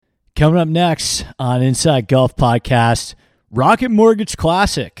Coming up next on Inside Golf Podcast, Rocket Mortgage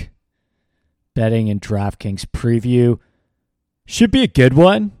Classic. Betting and DraftKings preview. Should be a good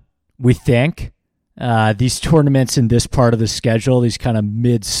one, we think. These tournaments in this part of the schedule, these kind of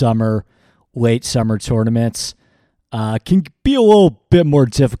mid-summer, late summer tournaments, can be a little bit more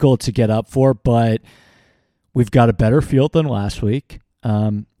difficult to get up for, but we've got a better field than last week.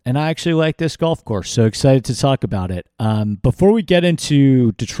 And I actually like this golf course, so excited to talk about it. Before we get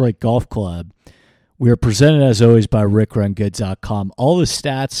into Detroit Golf Club, we are presented as always by RickRunGood.com. All the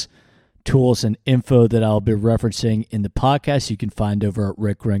stats, tools, and info that I'll be referencing in the podcast you can find over at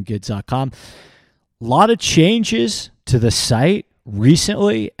RickRunGood.com. A lot of changes to the site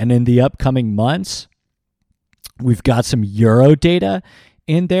recently and in the upcoming months. We've got some Euro data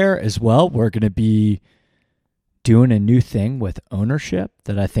in there as well. We're going to be doing a new thing with ownership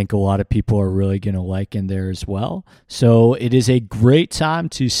that I think a lot of people are really going to like in there as well. So it is a great time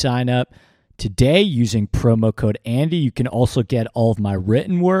to sign up today using promo code Andy. You can also get all of my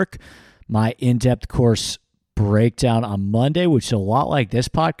written work, my in-depth course breakdown on Monday, which is a lot like this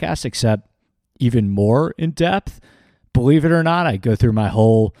podcast, except even more in-depth. Believe it or not, I go through my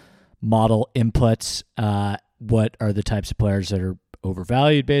whole model inputs. What are the types of players that are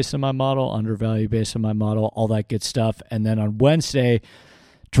overvalued based on my model, undervalued based on my model, all that good stuff. And then on Wednesday,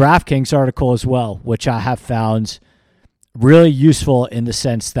 DraftKings article as well, which I have found really useful in the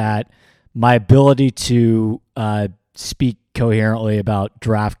sense that my ability to speak coherently about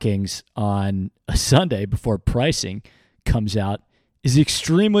DraftKings on a Sunday before pricing comes out is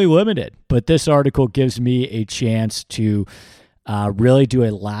extremely limited. But this article gives me a chance to really do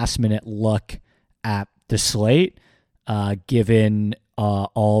a last-minute look at the slate, given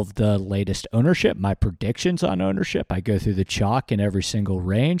all of the latest ownership, my predictions on ownership. I go through the chalk in every single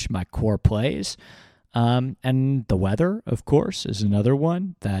range, my core plays. And the weather, of course, is another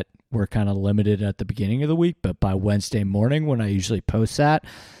one that we're kind of limited at the beginning of the week. But by Wednesday morning, when I usually post that,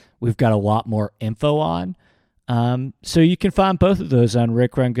 we've got a lot more info on. So you can find both of those on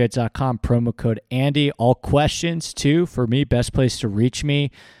rickrungoods.com, promo code Andy. All questions, too, for me, best place to reach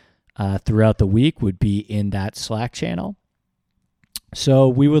me throughout the week would be in that Slack channel. So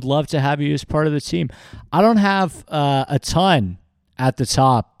we would love to have you as part of the team. I don't have a ton at the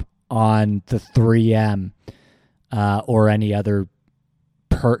top on the 3M or any other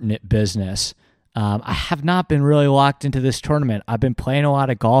pertinent business. I have not been really locked into this tournament. I've been playing a lot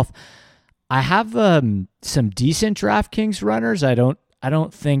of golf. I have some decent DraftKings runners. I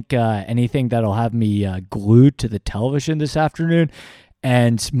don't think anything that'll have me glued to the television this afternoon.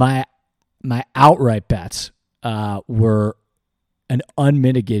 And my outright bets were an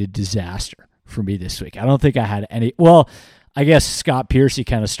unmitigated disaster for me this week. I don't think I had any. Well, I guess Scott Piercy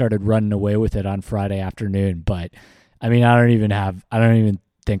kind of started running away with it on Friday afternoon, but I mean, I don't even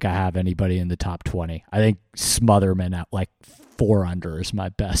think I have anybody in the top 20. I think Smotherman at like 4 under is my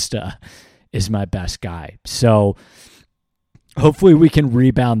best guy. So hopefully we can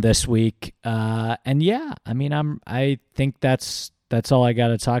rebound this week. And yeah, I mean, I think that's all I got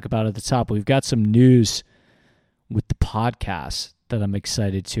to talk about at the top. We've got some news with the podcast that I'm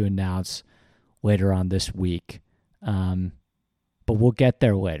excited to announce later on this week. But we'll get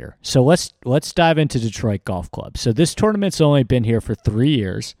there later. So let's dive into Detroit Golf Club. So this tournament's only been here for 3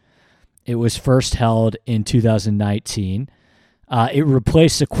 years. It was first held in 2019. It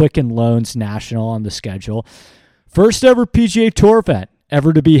replaced the Quicken Loans National on the schedule. First ever PGA Tour event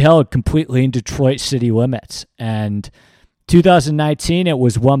ever to be held completely in Detroit city limits. And 2019, it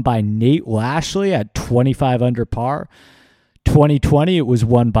was won by Nate Lashley at 25 under par. 2020, it was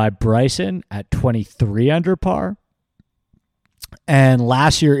won by Bryson at 23 under par. And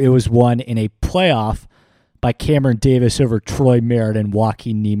last year, it was won in a playoff by Cameron Davis over Troy Merritt and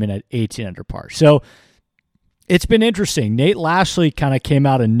Joaquin Niemann at 18 under par. So it's been interesting. Nate Lashley kind of came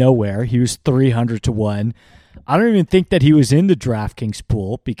out of nowhere. He was 300 to 1. I don't even think that he was in the DraftKings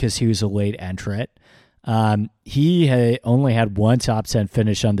pool because he was a late entrant. He had only had one top 10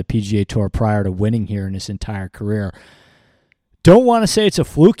 finish on the PGA Tour prior to winning here in his entire career. Don't want to say it's a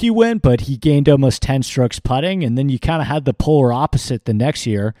fluky win, but he gained almost 10 strokes putting, and then you kind of had the polar opposite the next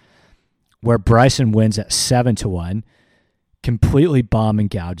year where Bryson wins at 7 to 1, completely bomb and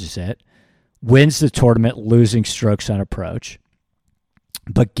gouges it, wins the tournament losing strokes on approach,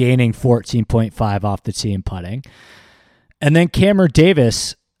 but gaining 14.5 off the tee in putting. And then Cameron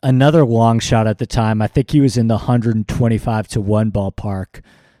Davis, another long shot at the time. I think he was in the 125 to 1 ballpark.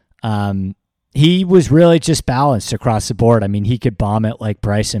 He was really just balanced across the board. I mean, he could bomb it like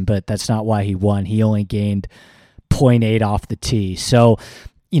Bryson, but that's not why he won. He only gained 0.8 off the tee. So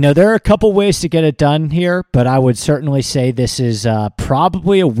There are a couple ways to get it done here, but I would certainly say this is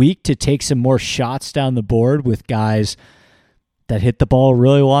probably a week to take some more shots down the board with guys that hit the ball a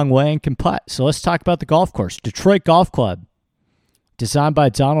really long way and can putt. So let's talk about the golf course. Detroit Golf Club, designed by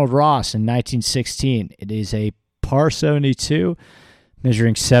Donald Ross in 1916. It is a par 72,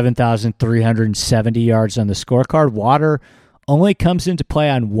 measuring 7,370 yards on the scorecard. Water only comes into play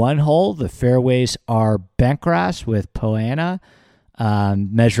on one hole. The fairways are bent grass with Poa annua,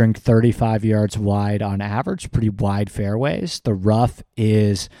 measuring 35 yards wide on average, pretty wide fairways. The rough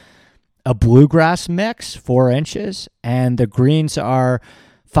is a bluegrass mix, 4 inches, and the greens are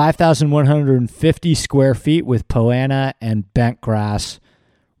 5,150 square feet with Poa annua and bent grass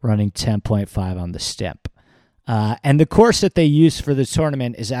running 10.5 on the stimp. And the course that they use for the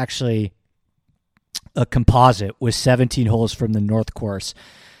tournament is actually a composite with 17 holes from the North Course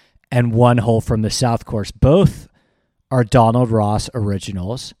and 1 hole from the South Course. Both are Donald Ross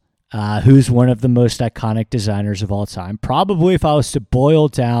originals, who's one of the most iconic designers of all time. Probably if I was to boil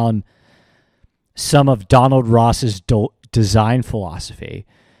down some of Donald Ross's design philosophy,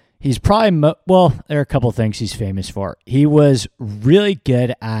 he's probably, there are a couple things he's famous for. He was really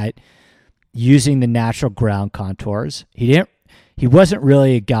good at using the natural ground contours. He wasn't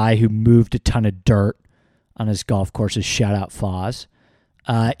really a guy who moved a ton of dirt on his golf courses. Shout out Foz.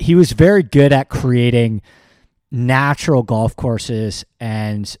 He was very good at creating natural golf courses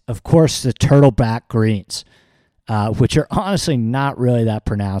and, of course, the turtleback greens, which are honestly not really that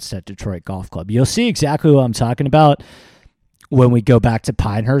pronounced at Detroit Golf Club. You'll see exactly what I'm talking about when we go back to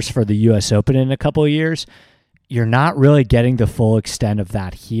Pinehurst for the U.S. Open in a couple of years. You're not really getting the full extent of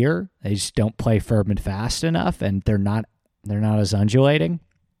that here. They just don't play firm and fast enough, and they're not as undulating.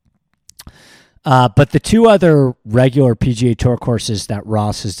 But the 2 other regular PGA Tour courses that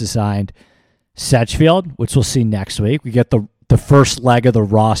Ross has designed, Sedgefield, which we'll see next week. We get the first leg of the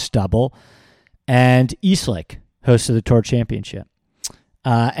Ross double, and Eastlake, host of the Tour Championship.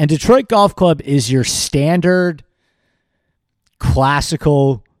 And Detroit Golf Club is your standard,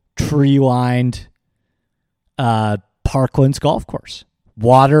 classical, tree-lined Parklands golf course.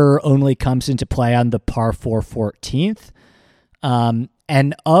 Water only comes into play on the par 4 14th.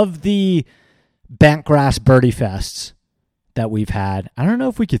 And of the bent grass birdie fests that we've had, I don't know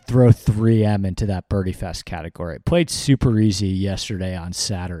if we could throw 3M into that birdie fest category. It played super easy yesterday on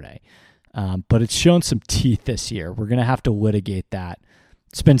Saturday, but it's shown some teeth this year. We're going to have to litigate that.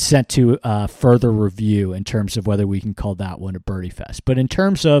 It's been sent to further review in terms of whether we can call that one a birdie fest. But in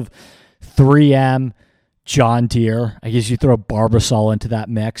terms of 3M, John Deere, I guess you throw Barbasol into that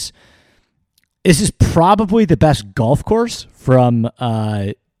mix. This is probably the best golf course from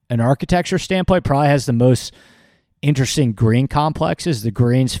an architecture standpoint. Probably has the most interesting green complexes. The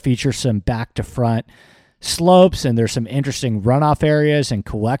greens feature some back-to-front slopes, and there's some interesting runoff areas and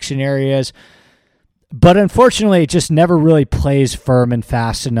collection areas. But unfortunately, it just never really plays firm and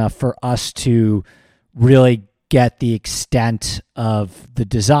fast enough for us to really get the extent of the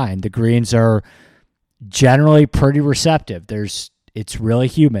design. The greens are generally pretty receptive. It's really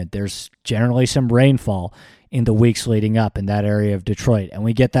humid. There's generally some rainfall in the weeks leading up in that area of Detroit. And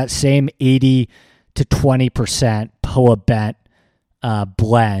we get that same 80 to 20% Poa bent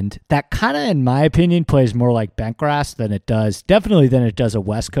blend that kind of, in my opinion, plays more like bent grass than it does a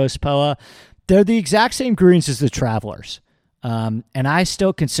West Coast Poa. They're the exact same greens as the Travelers. And I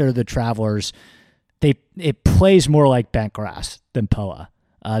still consider the Travelers, it plays more like bent grass than Poa,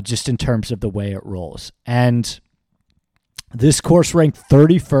 just in terms of the way it rolls. And this course ranked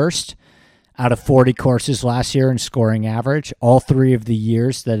 31st out of 40 courses last year in scoring average. All 3 of the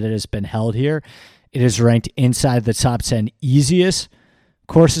years that it has been held here, it is ranked inside the top 10 easiest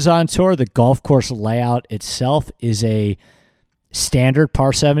courses on tour. The golf course layout itself is a standard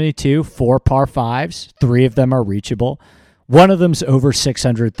par 72, 4 par 5s. 3 of them are reachable. One of them's over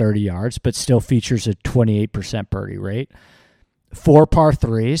 630 yards, but still features a 28% birdie rate. 4 par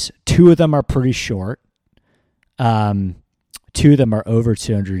 3s. 2 of them are pretty short. 2 of them are over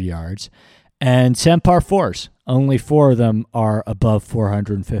 200 yards. And 10 par 4s. Only 4 of them are above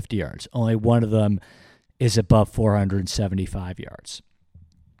 450 yards. Only 1 of them is above 475 yards.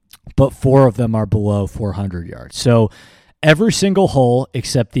 But 4 of them are below 400 yards. So every single hole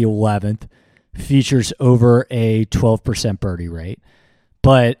except the 11th features over a 12% birdie rate.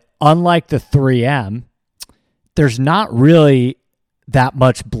 But unlike the 3M, there's not really that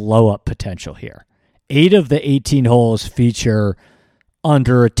much blow-up potential here. 8 of the 18 holes feature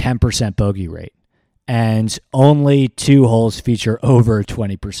under a 10% bogey rate, and only 2 holes feature over a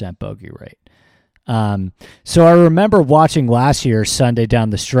 20% bogey rate. So I remember watching last year's Sunday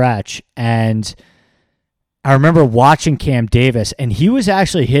down the stretch, and I remember watching Cam Davis, and he was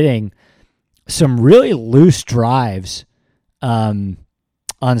actually hitting some really loose drives on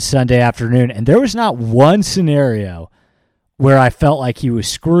Sunday afternoon, and there was not one scenario where I felt like he was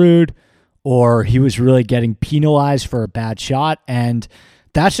screwed or he was really getting penalized for a bad shot. And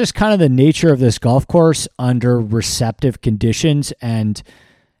that's just kind of the nature of this golf course under receptive conditions and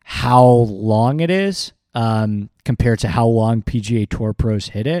how long it is compared to how long PGA Tour pros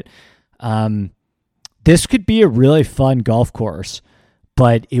hit it. This could be a really fun golf course,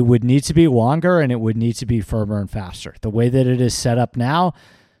 but it would need to be longer and it would need to be firmer and faster. The way that it is set up now,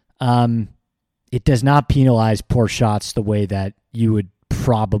 it does not penalize poor shots the way that you would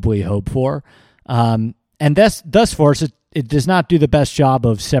probably hope for. And thus far, it does not do the best job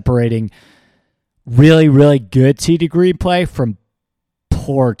of separating really, really good tee to green play from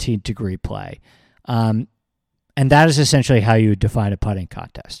poor tee to green play. And that is essentially how you define a putting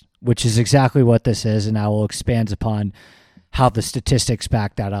contest, which is exactly what this is. And I will expand upon how the statistics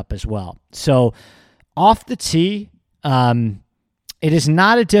back that up as well. So off the tee, it is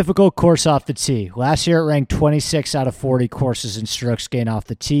not a difficult course off the tee. Last year, it ranked 26 out of 40 courses in strokes gained off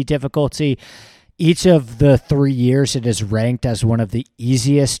the tee difficulty. Each of the 3 years, it is ranked as one of the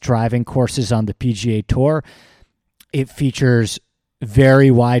easiest driving courses on the PGA Tour. It features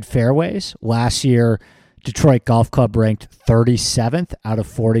very wide fairways. Last year, Detroit Golf Club ranked 37th out of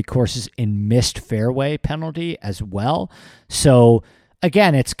 40 courses in missed fairway penalty as well. So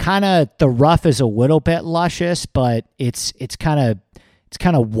again, it's kind of, the rough is a little bit luscious, but it's kind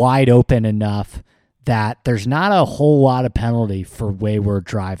of wide open enough that there's not a whole lot of penalty for wayward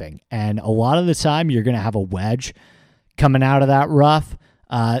driving. And a lot of the time you're going to have a wedge coming out of that rough.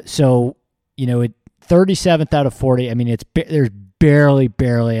 So, 37th out of 40, I mean, there's barely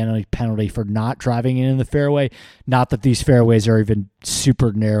any penalty for not driving in the fairway. Not that these fairways are even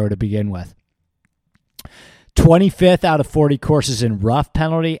super narrow to begin with. 25th out of 40 courses in rough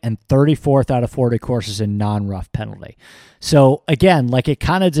penalty and 34th out of 40 courses in non-rough penalty. So again, it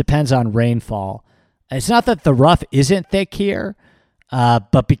kind of depends on rainfall. It's not that the rough isn't thick here,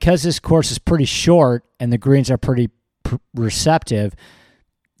 but because this course is pretty short and the greens are pretty receptive,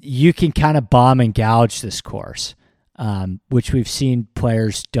 you can kind of bomb and gouge this course, which we've seen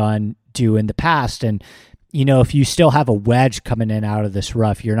players do in the past. And if you still have a wedge coming in out of this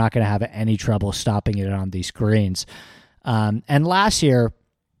rough, you're not going to have any trouble stopping it on these greens. And last year,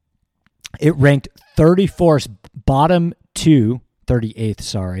 it ranked 34th, bottom two, 38th,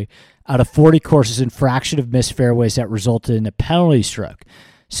 sorry, out of 40 courses in fraction of missed fairways that resulted in a penalty stroke.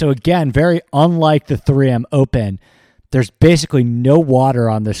 So again, very unlike the 3M Open, there's basically no water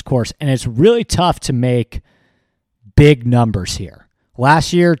on this course, and it's really tough to make big numbers here.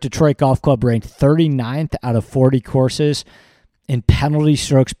 Last year, Detroit Golf Club ranked 39th out of 40 courses in penalty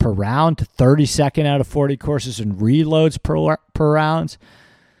strokes per round, 32nd out of 40 courses in reloads per round.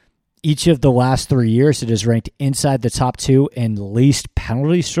 Each of the last 3 years, it is ranked inside the top two in least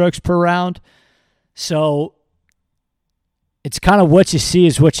penalty strokes per round. So it's kind of what you see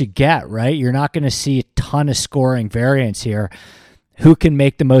is what you get, right? You're not going to see a ton of scoring variance here. Who can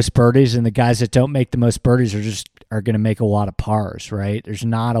make the most birdies, and the guys that don't make the most birdies are going to make a lot of pars, right? There's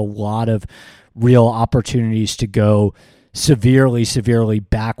not a lot of real opportunities to go severely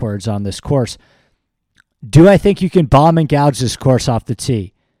backwards on this course. Do I think you can bomb and gouge this course off the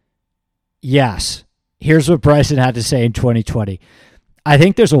tee? Yes. Here's what Bryson had to say in 2020. I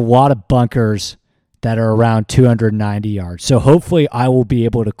think there's a lot of bunkers that are around 290 yards. So hopefully I will be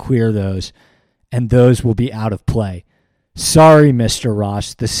able to clear those, and those will be out of play. Sorry, Mr.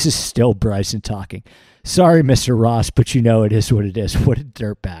 Ross. This is still Bryson talking. Sorry, Mr. Ross, but it is what it is. What a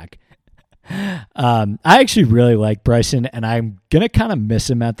dirtbag. I actually really like Bryson, and I'm going to kind of miss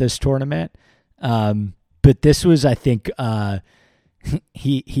him at this tournament. But this was, I think,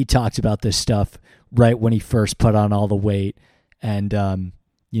 he talked about this stuff right when he first put on all the weight, and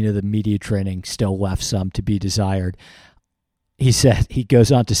the media training still left some to be desired. He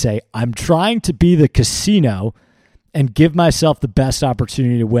goes on to say, "I'm trying to be the casino and give myself the best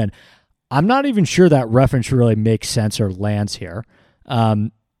opportunity to win." I'm not even sure that reference really makes sense or lands here.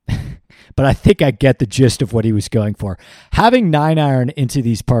 But I think I get the gist of what he was going for. Having 9-iron into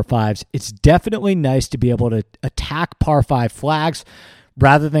these par fives, it's definitely nice to be able to attack par five flags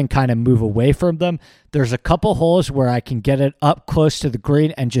rather than kind of move away from them. There's a couple holes where I can get it up close to the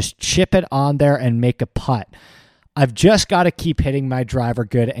green and just chip it on there and make a putt. I've just got to keep hitting my driver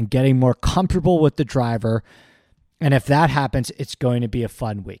good and getting more comfortable with the driver. And if that happens, it's going to be a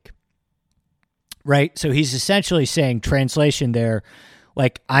fun week. Right? So he's essentially saying, translation there,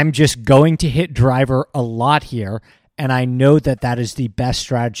 I'm just going to hit driver a lot here, And I know that that is the best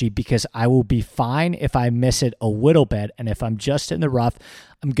strategy because I will be fine if I miss it a little bit. And if I'm just in the rough,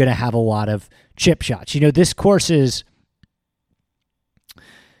 I'm going to have a lot of chip shots. This course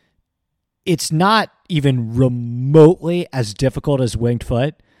it's not even remotely as difficult as Winged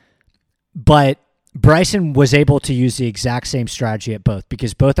Foot, but Bryson was able to use the exact same strategy at both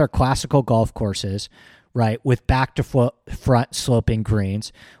because both are classical golf courses, right, with back to front sloping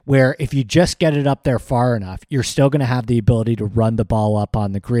greens, where if you just get it up there far enough, you're still going to have the ability to run the ball up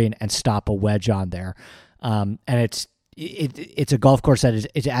on the green and stop a wedge on there. And it's a golf course that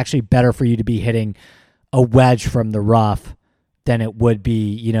it's actually better for you to be hitting a wedge from the rough than it would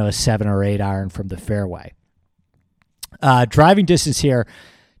be, a 7 or 8 iron from the fairway. Driving distance here,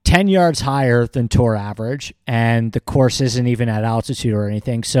 10 yards higher than tour average, and the course isn't even at altitude or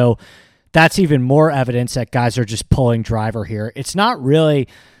anything. So that's even more evidence that guys are just pulling driver here. It's not really,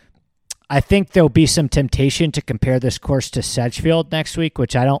 I think there'll be some temptation to compare this course to Sedgefield next week,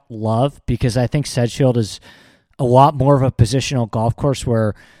 which I don't love because I think Sedgefield is a lot more of a positional golf course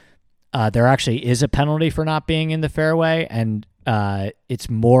where there actually is a penalty for not being in the fairway, and it's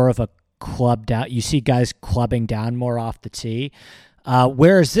more of a club down. You see guys clubbing down more off the tee.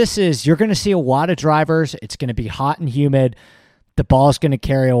 Whereas this is, you're going to see a lot of drivers. It's going to be hot and humid. The ball is going to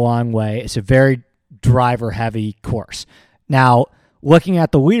carry a long way. It's a very driver-heavy course. Now, looking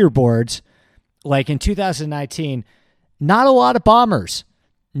at the leaderboards, like in 2019, not a lot of bombers.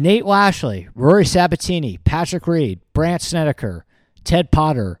 Nate Lashley, Rory Sabatini, Patrick Reed, Brandt Snedeker, Ted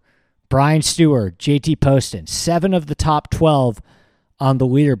Potter, Brian Stewart, JT Poston, 7 of the top 12 on the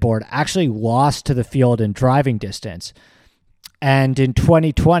leaderboard actually lost to the field in driving distance. And in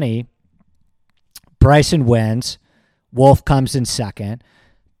 2020, Bryson wins. Wolf comes in second.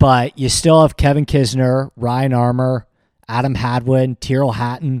 But you still have Kevin Kisner, Ryan Armour, Adam Hadwin, Tyrrell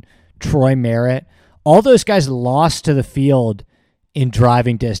Hatton, Troy Merritt. All those guys lost to the field in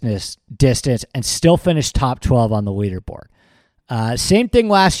driving distance and still finished top 12 on the leaderboard. Same thing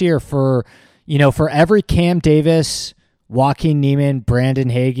last year for every Cam Davis, Joaquin Neiman, Brandon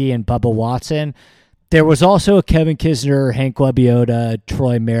Hagee, and Bubba Watson, there was also a Kevin Kisner, Hank Lebioda,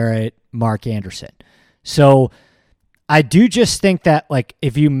 Troy Merritt, Mark Anderson. So I do just think that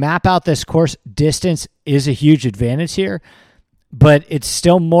if you map out this course, distance is a huge advantage here, but it's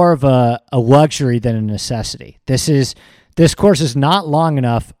still more of a luxury than a necessity. This course is not long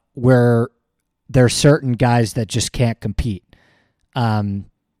enough where there are certain guys that just can't compete. But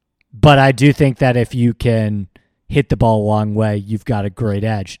I do think that if you can hit the ball a long way, you've got a great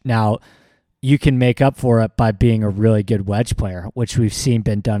edge. Now, you can make up for it by being a really good wedge player, which we've seen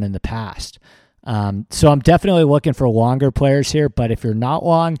been done in the past. So I'm definitely looking for longer players here, but if you're not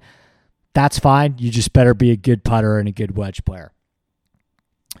long, that's fine. You just better be a good putter and a good wedge player.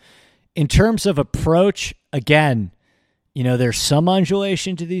 In terms of approach, again, there's some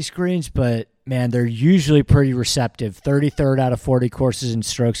undulation to these greens, but man, they're usually pretty receptive. 33rd out of 40 courses in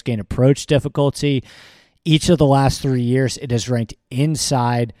strokes gain approach difficulty. Each of the last 3 years, it has ranked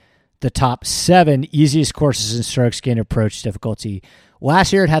inside the top 7 easiest courses in strokes gain approach difficulty.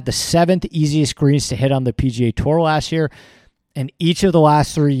 Last year, it had the 7th easiest greens to hit on the PGA Tour last year. And each of the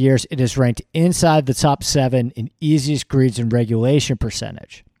last 3 years, it is ranked inside the top 7 in easiest greens and regulation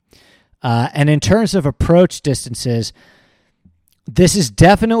percentage. And in terms of approach distances, this is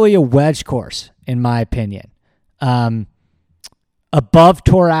definitely a wedge course, in my opinion. Above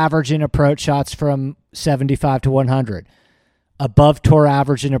tour average in approach shots from 75 to 100. Above tour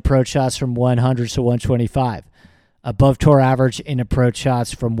average in approach shots from 100 to 125. Above tour average in approach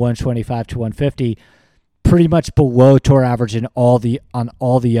shots from 125 to 150. Pretty much below tour average on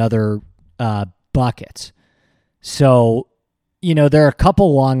all the other buckets. So, there are a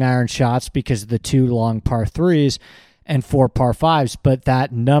couple long iron shots because of the 2 long par 3s and 4 par 5s, but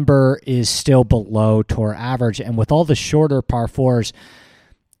that number is still below tour average. And with all the shorter par 4s,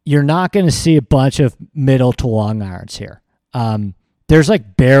 you're not going to see a bunch of middle to long irons here. There's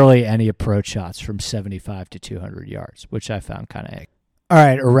barely any approach shots from 75 to 200 yards, which I found kind of egg. All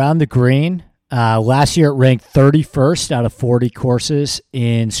right, around the green. Last year it ranked 31st out of 40 courses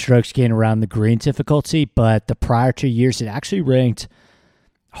in strokes gained around the green difficulty, but the prior 2 years it actually ranked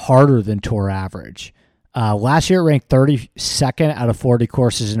harder than tour average. Last year it ranked 32nd out of 40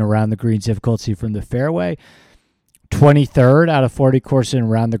 courses in around the green difficulty from the fairway, 23rd out of 40 courses in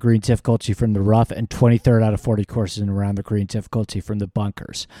around the green difficulty from the rough, and 23rd out of 40 courses in around the green difficulty from the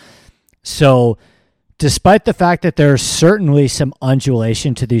bunkers. So despite the fact that there's certainly some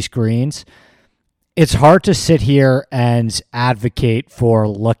undulation to these greens, it's hard to sit here and advocate for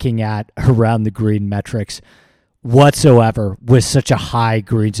looking at around the green metrics whatsoever with such a high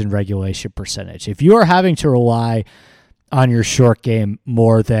greens and regulation percentage. If you are having to rely on your short game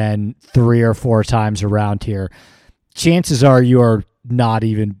more than 3 or 4 times around here, chances are you are not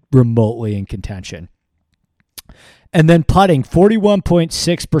even remotely in contention. And then putting,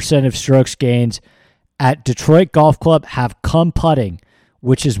 41.6% of strokes gains at Detroit Golf Club have come putting,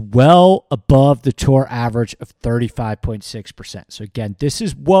 which is well above the tour average of 35.6%. So again, this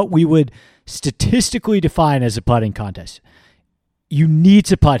is what we would statistically define as a putting contest. You need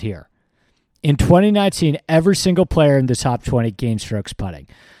to putt here. In 2019, every single player in the top 20 gained strokes putting.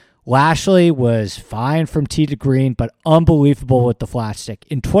 Lashley was fine from tee to green, but unbelievable with the flat stick.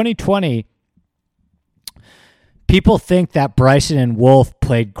 In 2020, people think that Bryson and Wolff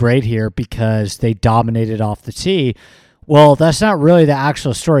played great here because they dominated off the tee. Well, that's not really the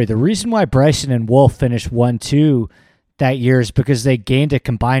actual story. The reason why Bryson and Wolff finished 1-2 that year is because they gained a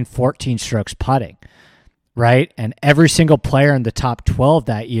combined 14 strokes putting, right? And every single player in the top 12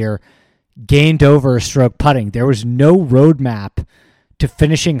 that year gained over a stroke putting. There was no roadmap to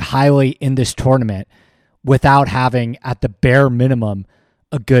finishing highly in this tournament without having, at the bare minimum,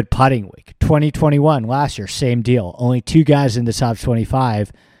 a good putting week. 2021, last year, same deal. Only 2 guys in the top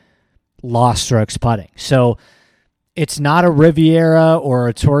 25 lost strokes putting. So it's not a Riviera or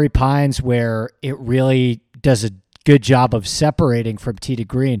a Torrey Pines where it really does a good job of separating from tee to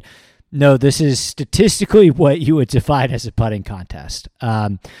green. No, this is statistically what you would define as a putting contest.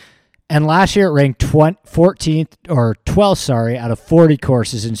 And last year it ranked 12th out of 40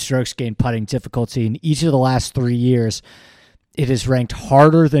 courses in strokes gained putting difficulty. In each of the last 3 years, it is ranked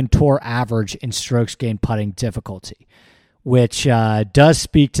harder than tour average in strokes gained putting difficulty, which does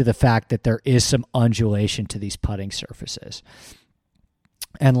speak to the fact that there is some undulation to these putting surfaces.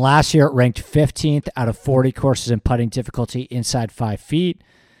 And last year it ranked 15th out of 40 courses in putting difficulty inside 5 feet,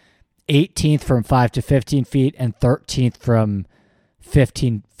 18th from 5 to 15 feet, and 13th from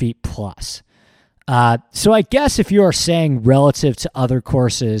 15 feet plus. So I guess if you are saying relative to other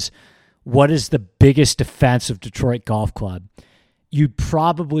courses, what is the biggest defense of Detroit Golf Club? You'd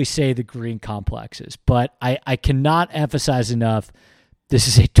probably say the green complexes, but I cannot emphasize enough. This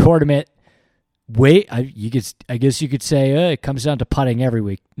is a tournament. I guess you could say it comes down to putting every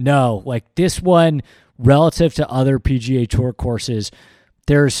week. No, like this one, relative to other PGA Tour courses,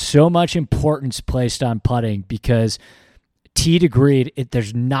 there's so much importance placed on putting because tee to green,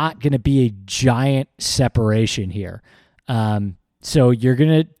 there's not going to be a giant separation here. So you're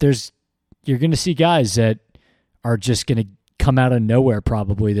gonna see guys that are just gonna come out of nowhere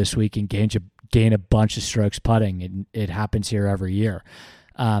probably this week and gain a bunch of strokes putting, and it happens here every year.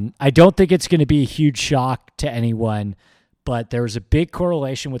 I don't think it's going to be a huge shock to anyone, but there was a big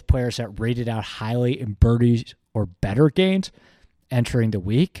correlation with players that rated out highly in birdies or better gains entering the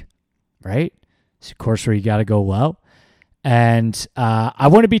week, right? It's a course where you got to go low. And I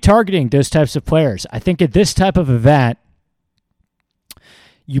want to be targeting those types of players. I think at this type of event,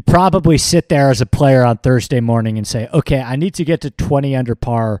 you probably sit there as a player on Thursday morning and say, okay, I need to get to 20 under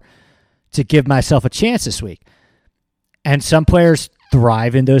par to give myself a chance this week. And some players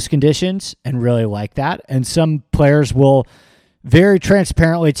thrive in those conditions and really like that. And some players will very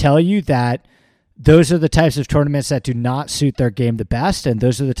transparently tell you that those are the types of tournaments that do not suit their game the best, and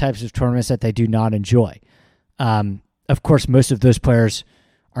those are the types of tournaments that they do not enjoy. Of course, most of those players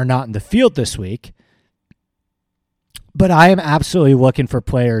are not in the field this week, but I am absolutely looking for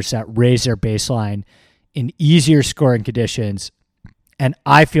players that raise their baseline in easier scoring conditions, and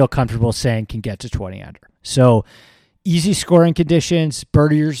I feel comfortable saying can get to 20 under. So easy scoring conditions,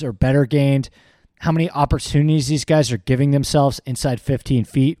 birdies or better gained, how many opportunities these guys are giving themselves inside 15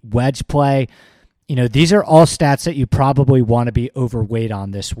 feet, wedge play. These are all stats that you probably want to be overweight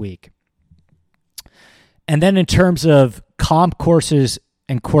on this week. And then in terms of comp courses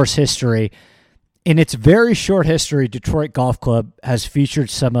and course history, in its very short history, Detroit Golf Club has featured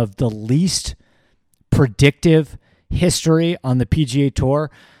some of the least predictive history on the PGA Tour.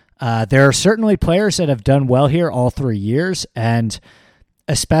 There are certainly players that have done well here all 3 years, and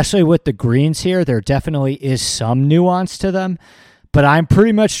especially with the greens here, there definitely is some nuance to them. But I'm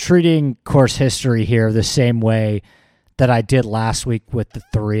pretty much treating course history here the same way that I did last week with the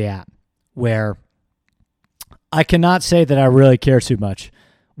 3-app, where I cannot say that I really care too much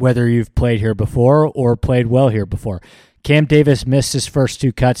whether you've played here before or played well here before. Cam Davis missed his first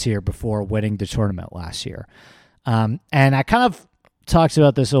 2 cuts here before winning the tournament last year. And I kind of talked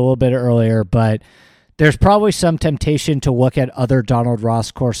about this a little bit earlier, but there's probably some temptation to look at other Donald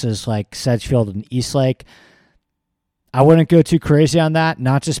Ross courses like Sedgefield and Eastlake. I wouldn't go too crazy on that,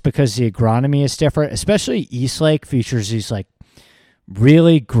 not just because the agronomy is different, especially Eastlake features these like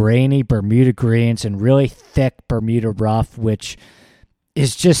really grainy Bermuda greens and really thick Bermuda rough, which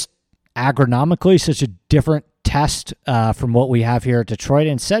is just agronomically such a different test from what we have here at Detroit.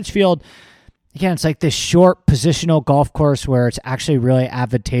 And Sedgefield, again, it's like this short positional golf course where it's actually really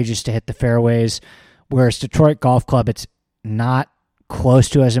advantageous to hit the fairways, whereas Detroit Golf Club, it's not close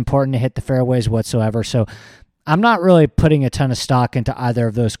to as important to hit the fairways whatsoever. So I'm not really putting a ton of stock into either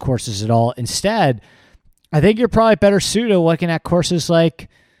of those courses at all. Instead, I think you're probably better suited looking at courses like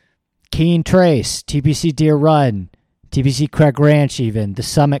Keene Trace, TPC Deer Run, TPC Craig Ranch even, the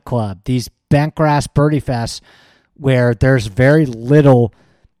Summit Club, these bentgrass birdie fests where there's very little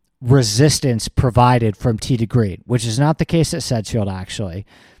resistance provided from tee to green, which is not the case at Sedgefield actually,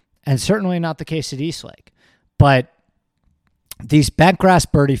 and certainly not the case at Eastlake. But these bentgrass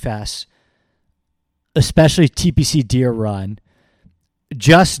birdie fests, especially TPC Deer Run,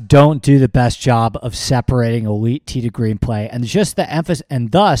 just don't do the best job of separating elite tee to green play, and just the emphasis,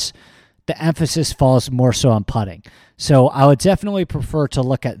 and thus the emphasis falls more so on putting. So I would definitely prefer to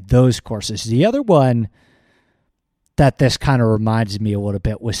look at those courses. The other one that this kind of reminds me a little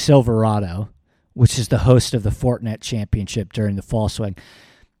bit was Silverado, which is the host of the Fortinet Championship during the fall swing.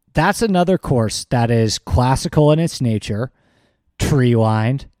 That's another course that is classical in its nature,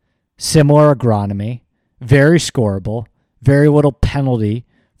 tree-lined, similar agronomy, very scoreable, very little penalty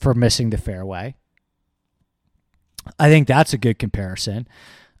for missing the fairway. I think that's a good comparison.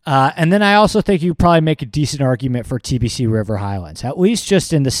 And then I also think you probably make a decent argument for TPC River Highlands, at least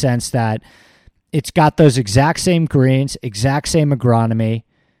just in the sense that it's got those exact same greens, exact same agronomy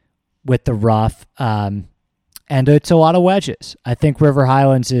with the rough, and it's a lot of wedges. I think River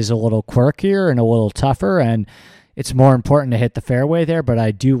Highlands is a little quirkier and a little tougher, and it's more important to hit the fairway there, but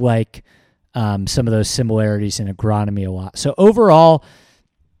I do like some of those similarities in agronomy a lot. So overall,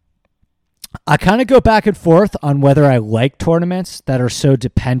 I kind of go back and forth on whether I like tournaments that are so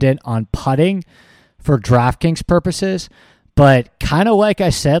dependent on putting for DraftKings purposes, but kind of like I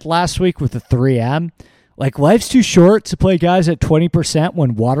said last week with the 3M, like life's too short to play guys at 20%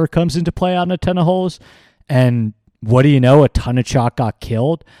 when water comes into play on a ton of holes, and what do you know, a ton of chalk got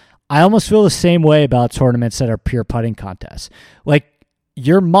killed. I almost feel the same way about tournaments that are pure putting contests. Like,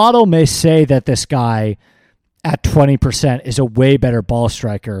 your model may say that this guy at 20% is a way better ball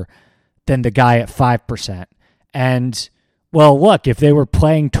striker than the guy at 5%. And, well, look, if they were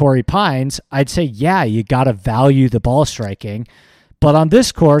playing Torrey Pines, I'd say, yeah, you got to value the ball striking. But on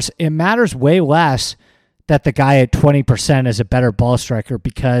this course, it matters way less that the guy at 20% is a better ball striker,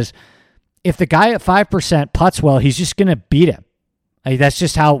 because if the guy at 5% putts well, he's just going to beat him. Like, that's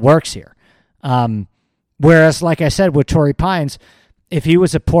just how it works here. Whereas, like I said, with Torrey Pines, if he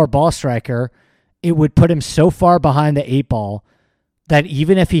was a poor ball striker, it would put him so far behind the 8-ball that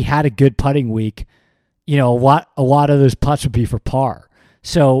even if he had a good putting week, you know, a lot of those putts would be for par.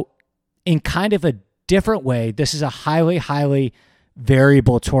 So in kind of a different way, this is a highly, highly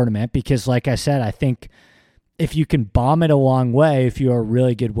variable tournament because, like I said, I think if you can bomb it a long way, if you're a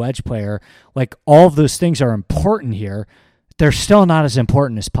really good wedge player, like all of those things are important here. They're still not as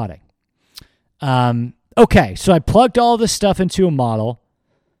important as putting. Okay, so I plugged all this stuff into a model,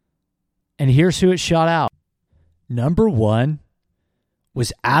 and here's who it shot out. Number one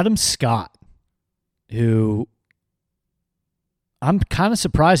was Adam Scott, who I'm kind of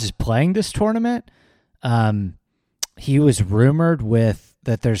surprised is playing this tournament. He was rumored with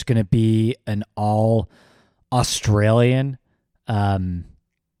that there's going to be an all-Australian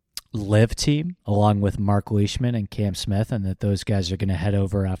live team along with Mark Leishman and Cam Smith, and that those guys are going to head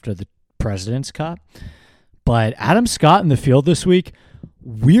over after the President's Cup. But Adam Scott in the field this week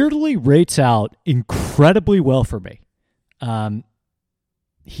weirdly rates out incredibly well for me.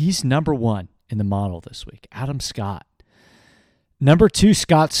 He's number one in the model this week, Adam Scott. Number two,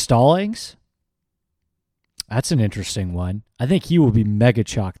 Scott Stallings. That's an interesting one. I think he will be mega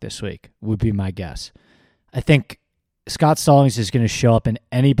chalk this week, would be my guess. I think Scott Stallings is going to show up in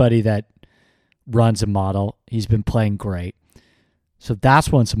anybody that runs a model. He's been playing great. So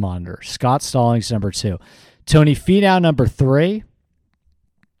that's one to monitor. Scott Stallings, number two. Tony Finau, number three.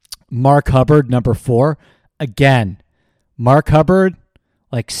 Mark Hubbard, number four. Again, Mark Hubbard,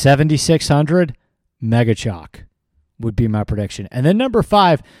 like 7,600, mega chalk would be my prediction. And then number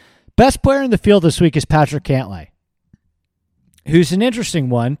five, best player in the field this week is Patrick Cantlay, who's an interesting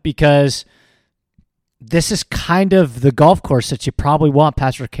one because this is kind of the golf course that you probably want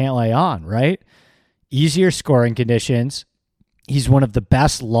Patrick Cantlay on, right? Easier scoring conditions. He's one of the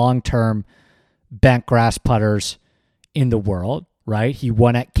best long-term bent grass putters in the world, right? He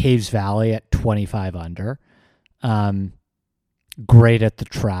won at Caves Valley at 25 under. Great at the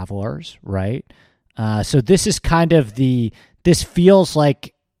Travelers, right? So this is kind of this feels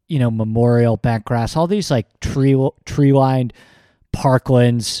like, you know, Memorial bent grass, all these like tree-lined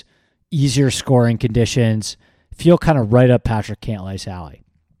parklands, easier scoring conditions. feel kind of right up Patrick Cantlay's alley.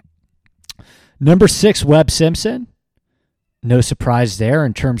 Number 6, Webb Simpson. No surprise there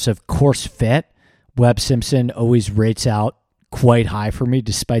in terms of course fit. Webb Simpson always rates out quite high for me,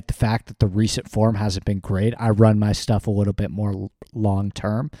 despite the fact that the recent form hasn't been great. I run my stuff a little bit more long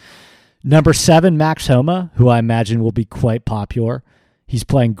term. Number 7, Max Homa, who I imagine will be quite popular. He's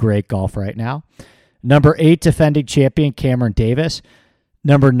playing great golf right now. Number 8, defending champion Cameron Davis.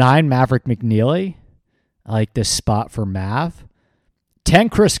 Number 9, Maverick McNeely. I like this spot for Mav. 10,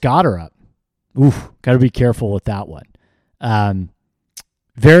 Chris Gotterup. Oof, got to be careful with that one.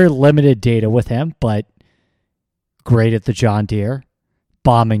 Very limited data with him, but great at the John Deere.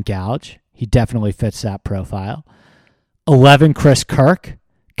 Bomb and gouge. He definitely fits that profile. 11, Chris Kirk.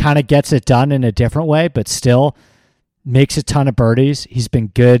 Kind of gets it done in a different way, but still makes a ton of birdies. He's been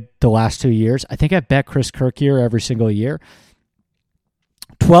good the last 2 years. I think I bet Chris Kirk here every single year.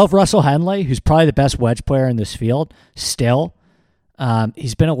 12, Russell Henley, who's probably the best wedge player in this field still.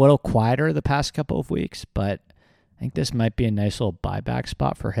 He's been a little quieter the past couple of weeks, but I think this might be a nice little buyback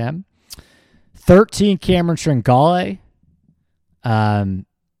spot for him. 13, Cameron Tringale.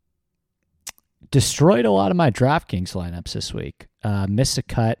 Destroyed a lot of my DraftKings lineups this week. Missed a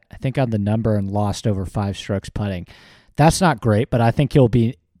cut, I think, on the number and lost over 5 strokes putting. That's not great, but I think he'll be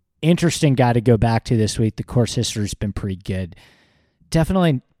an interesting guy to go back to this week. The course history's been pretty good.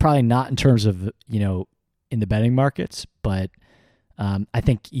 Definitely probably not in terms of, in the betting markets, but I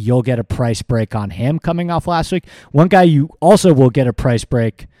think you'll get a price break on him coming off last week. One guy you also will get a price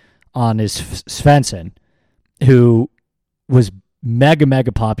break on is Svensson, who was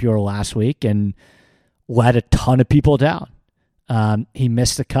mega popular last week and let a ton of people down. He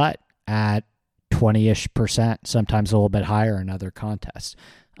missed the cut at 20-ish%, sometimes a little bit higher in other contests.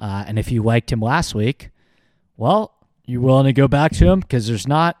 And if you liked him last week, well, you're willing to go back to him because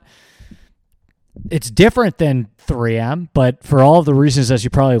it's different than 3M, but for all of the reasons as you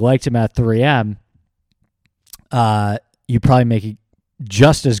probably liked him at 3M, you probably make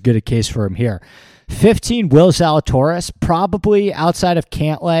just as good a case for him here. 15, Will Zalatoris, probably outside of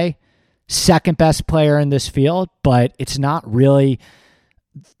Cantlay, second best player in this field, but it's not really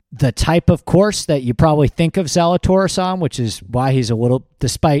the type of course that you probably think of Zalatoris on, which is why he's a little,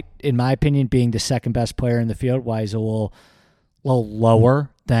 despite, in my opinion, being the second best player in the field, why he's a little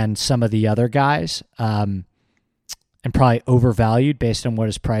lower than some of the other guys, and probably overvalued based on what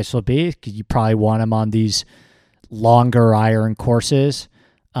his price will be. You probably want him on these longer iron courses,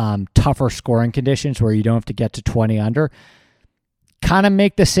 tougher scoring conditions where you don't have to get to 20 under. Kind of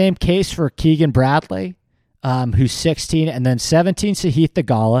make the same case for Keegan Bradley, who's 16, and then 17, Sahith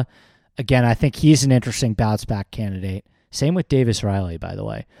Theegala. Again, I think he's an interesting bounce back candidate. Same with Davis Riley, by the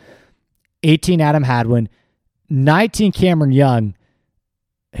way. 18, Adam Hadwin. 19, Cameron Young,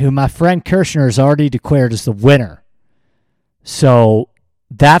 who my friend Kirshner has already declared as the winner. So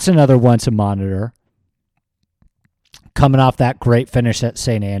that's another one to monitor. Coming off that great finish at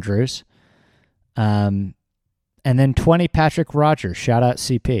St. Andrews. And then 20, Patrick Rogers. Shout out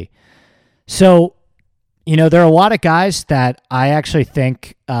CP. So, there are a lot of guys that I actually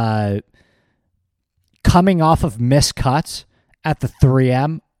think coming off of missed cuts at the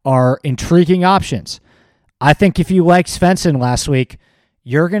 3M are intriguing options. I think if you liked Svensson last week,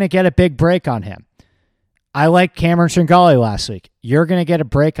 you're going to get a big break on him. I liked Cameron Tringale last week. You're going to get a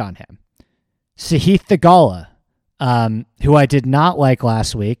break on him. Sahith Theegala, who I did not like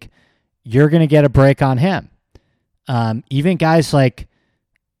last week, you're going to get a break on him. Even guys like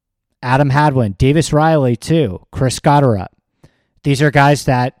Adam Hadwin, Davis Riley too, Chris Gotterup. These are guys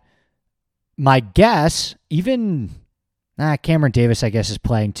that my guess, even Cameron Davis, I guess, is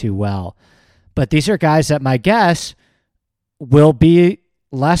playing too well. But these are guys that my guess will be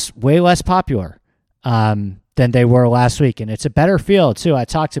way less popular than they were last week. And it's a better field too. I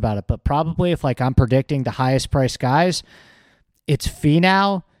talked about it, but probably if I'm predicting the highest priced guys, it's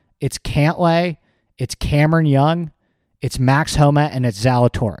Finau, it's Cantlay, it's Cameron Young, it's Max Homa, and it's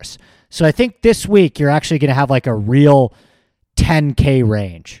Zalatoris. So I think this week you're actually going to have a real 10K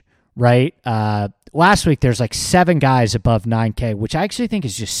range, right? Last week there's 7 guys above 9K, which I actually think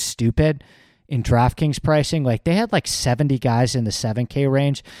is just stupid in DraftKings pricing. They had 70 guys in the 7K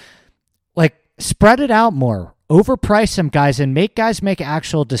range. Spread it out more, overprice some guys, and make guys make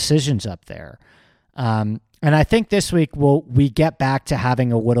actual decisions up there. And I think this week we get back to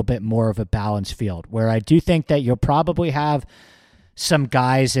having a little bit more of a balanced field, where I do think that you'll probably have some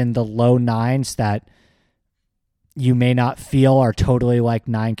guys in the low 9s that you may not feel are totally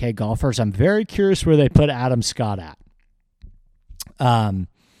 9K golfers. I'm very curious where they put Adam Scott at.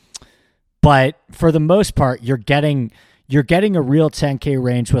 But for the most part, you're getting a real 10K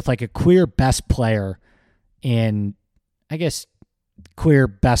range with a clear best player in, I guess, clear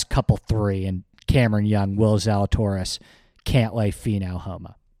best couple three, and Cameron Young, Will Zalatoris, Cantlay, Finau,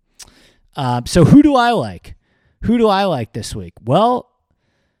 Homa. So who do I like? Who do I like this week? Well,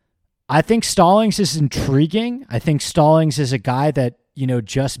 I think Stallings is intriguing. I think Stallings is a guy that,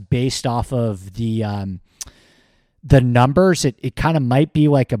 just based off of the numbers, it kind of might be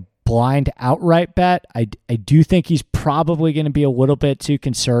like a blind outright bet. I do think he's probably going to be a little bit too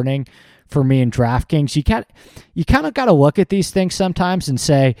concerning for me in DraftKings. You kind of got to look at these things sometimes and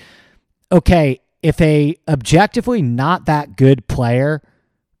say, okay, if a objectively not that good player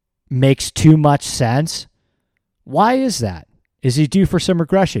makes too much sense, why is that? Is he due for some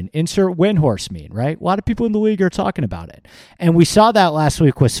regression? Insert Windhorse meme, right? A lot of people in the league are talking about it. And we saw that last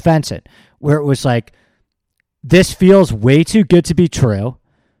week with Svensson, where it was like, this feels way too good to be true.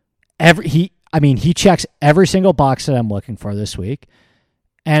 He checks every single box that I'm looking for this week.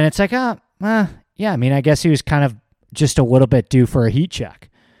 And it's like, yeah, I guess he was kind of just a little bit due for a heat check,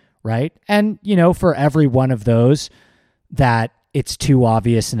 right? And, for every one of those that it's too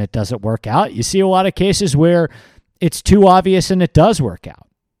obvious and it doesn't work out, you see a lot of cases where it's too obvious and it does work out,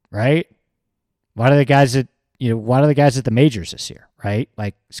 right? Why do the guys at the majors this year, right?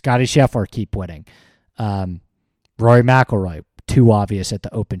 Like Scottie Scheffler keep winning. Rory McIlroy, too obvious at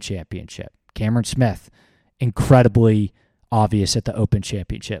the Open Championship. Cameron Smith, incredibly obvious at the Open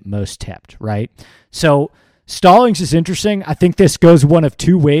Championship, most tipped, right? So Stallings is interesting. I think this goes one of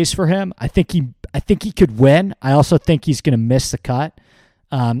two ways for him. I think he could win. I also think he's going to miss the cut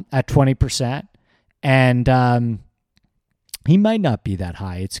at 20%. And he might not be that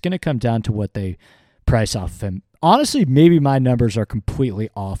high. It's going to come down to what they price off of him. Honestly, maybe my numbers are completely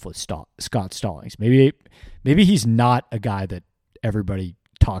off with Scott Stallings. Maybe he's not a guy that everybody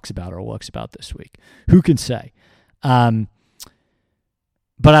talks about or looks about this week. Who can say? But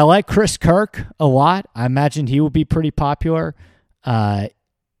I like Chris Kirk a lot. I imagine he will be pretty popular. Like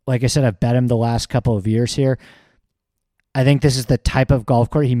I said, I've bet him the last couple of years here. I think this is the type of golf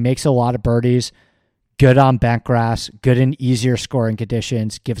course. He makes a lot of birdies. Good on bent grass, good in easier scoring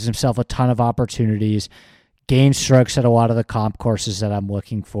conditions, gives himself a ton of opportunities, gains strokes at a lot of the comp courses that I'm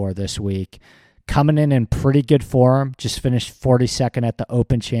looking for this week. Coming in pretty good form, just finished 42nd at the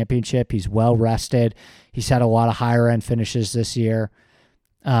Open Championship. He's well rested. He's had a lot of higher end finishes this year.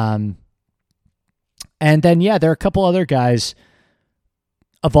 And then, there are a couple other guys.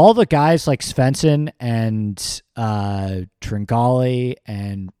 Of all the guys like Svensson and Tringali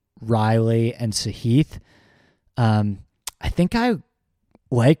and Riley and Sahith, I think I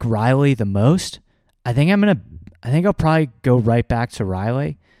like Riley the most. I think I'll probably go right back to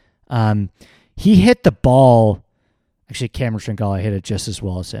Riley. He hit the ball. Actually, Cameron Tringali hit it just as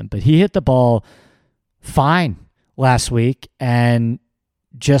well as him, but he hit the ball fine last week and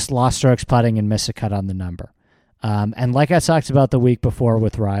just lost strokes putting and missed a cut on the number. And like I talked about the week before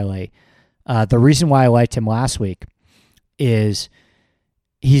with Riley, the reason why I liked him last week is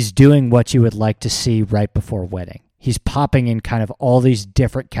he's doing what you would like to see right before winning. He's popping in kind of all these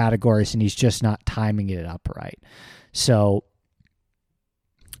different categories and he's just not timing it up right. So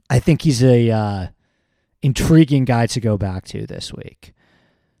I think he's a intriguing guy to go back to this week.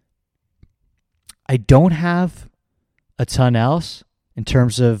 I don't have a ton else in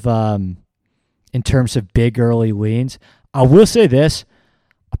terms of big early leans. I will say this.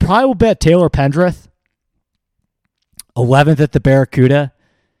 I probably will bet Taylor Pendrith, 11th at the Barracuda.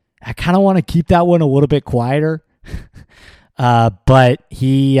 I kind of want to keep that one a little bit quieter. But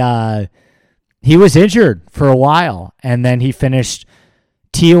he was injured for a while, and then he finished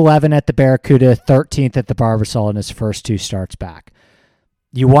T11 at the Barracuda, 13th at the Barbasol in his first two starts back.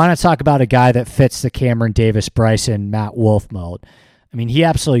 You want to talk about a guy that fits the Cameron Davis, Bryson, Matt Wolff mold. I mean, he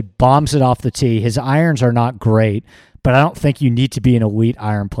absolutely bombs it off the tee. His irons are not great, but I don't think you need to be an elite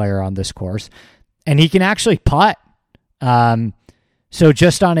iron player on this course. And he can actually putt. So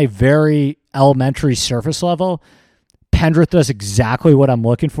just on a very elementary surface level, Pendrith does exactly what I'm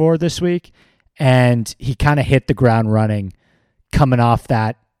looking for this week. And he kind of hit the ground running coming off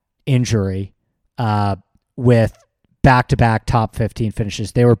that injury with back-to-back top 15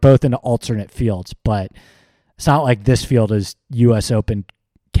 finishes. They were both in alternate fields, but it's not like this field is U.S. Open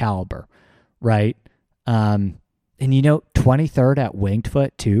caliber, right? And 23rd at Winged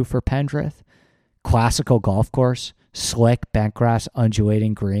Foot too for Pendrith. Classical golf course, slick, bent grass,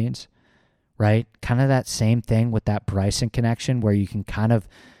 undulating greens, right? Kind of that same thing with that Bryson connection where you can kind of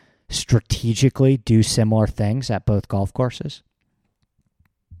strategically do similar things at both golf courses.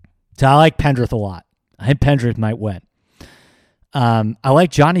 So I like Pendrith a lot. I think Pendrith might win. I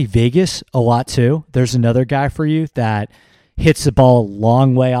like Johnny Vegas a lot too. There's another guy for you that hits the ball a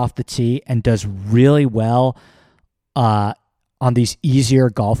long way off the tee and does really well on these easier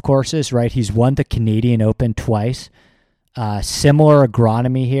golf courses, right? He's won the Canadian Open twice. Similar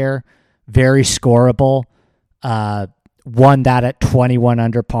agronomy here, very scoreable. Won that at 21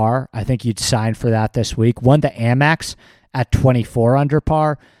 under par. I think you'd sign for that this week. Won the Amex at 24 under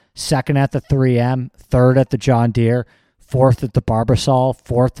par. Second at the 3M. Third at the John Deere. Fourth at the Barbasol.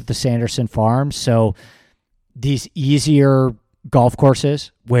 Fourth at the Sanderson Farms. So these easier golf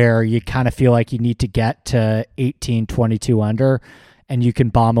courses where you kind of feel like you need to get to 18, 22 under, and you can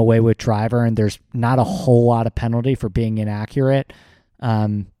bomb away with driver, and there's not a whole lot of penalty for being inaccurate.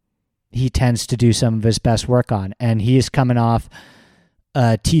 He tends to do some of his best work on. And he is coming off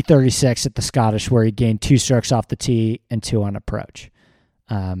T36 at the Scottish where he gained 2 strokes off the tee and 2 on approach.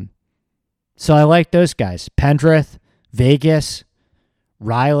 So I like those guys. Pendrith, Vegas,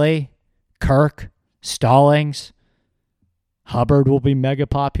 Riley, Kirk, Stallings. Hubbard will be mega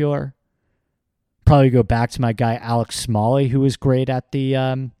popular. Probably go back to my guy Alex Smalley, who was great at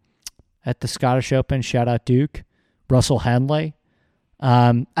the Scottish Open. Shout out Duke. Russell Henley.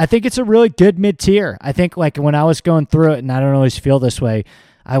 I think it's a really good mid-tier. I think like when I was going through it, and I don't always feel this way,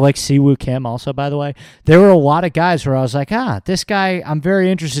 I like Siwoo Kim also, by the way. There were a lot of guys where I was like, this guy, I'm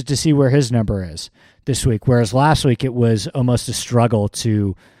very interested to see where his number is this week. Whereas last week it was almost a struggle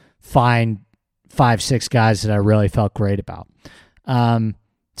to find 5-6 guys that I really felt great about.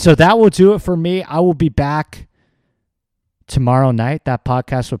 So that will do it for me. I will be back tomorrow night. That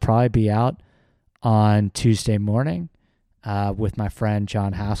podcast will probably be out on Tuesday morning. With my friend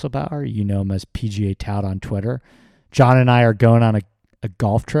John Hasselbauer. You know him as PGA Tout on Twitter. John and I are going on a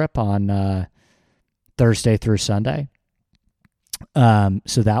golf trip on Thursday through Sunday.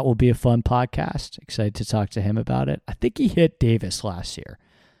 So that will be a fun podcast. Excited to talk to him about it. I think he hit Davis last year.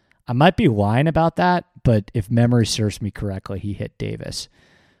 I might be lying about that, but if memory serves me correctly, he hit Davis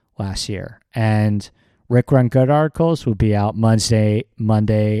last year. And Rick Run Good articles will be out Monday,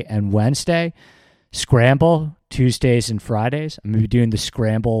 and Wednesday. Scramble, Tuesdays and Fridays. I'm going to be doing the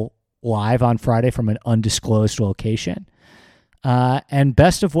Scramble live on Friday from an undisclosed location. And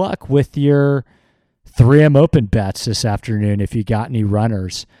best of luck with your 3M Open bets this afternoon if you got any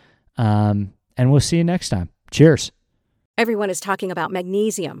runners. And we'll see you next time. Cheers. Everyone is talking about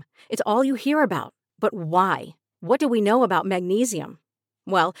magnesium. It's all you hear about. But why? What do we know about magnesium?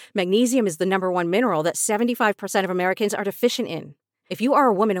 Well, magnesium is the #1 mineral that 75% of Americans are deficient in. If you are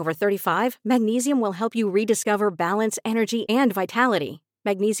a woman over 35, magnesium will help you rediscover balance, energy, and vitality.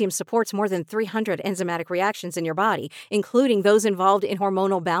 Magnesium supports more than 300 enzymatic reactions in your body, including those involved in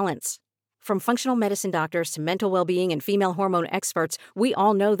hormonal balance. From functional medicine doctors to mental well-being and female hormone experts, we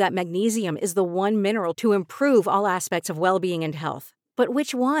all know that magnesium is the one mineral to improve all aspects of well-being and health. But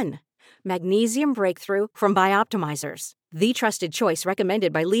which one? Magnesium Breakthrough from Bioptimizers, the trusted choice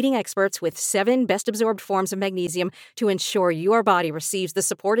recommended by leading experts with 7 best-absorbed forms of magnesium to ensure your body receives the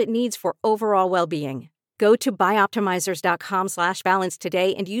support it needs for overall well-being. Go to bioptimizers.com/balance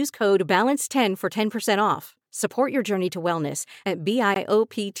today and use code BALANCE10 for 10% off. Support your journey to wellness at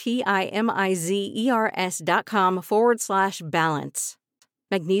bioptimizers.com/balance.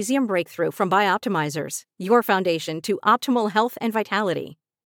 Magnesium Breakthrough from Bioptimizers, your foundation to optimal health and vitality.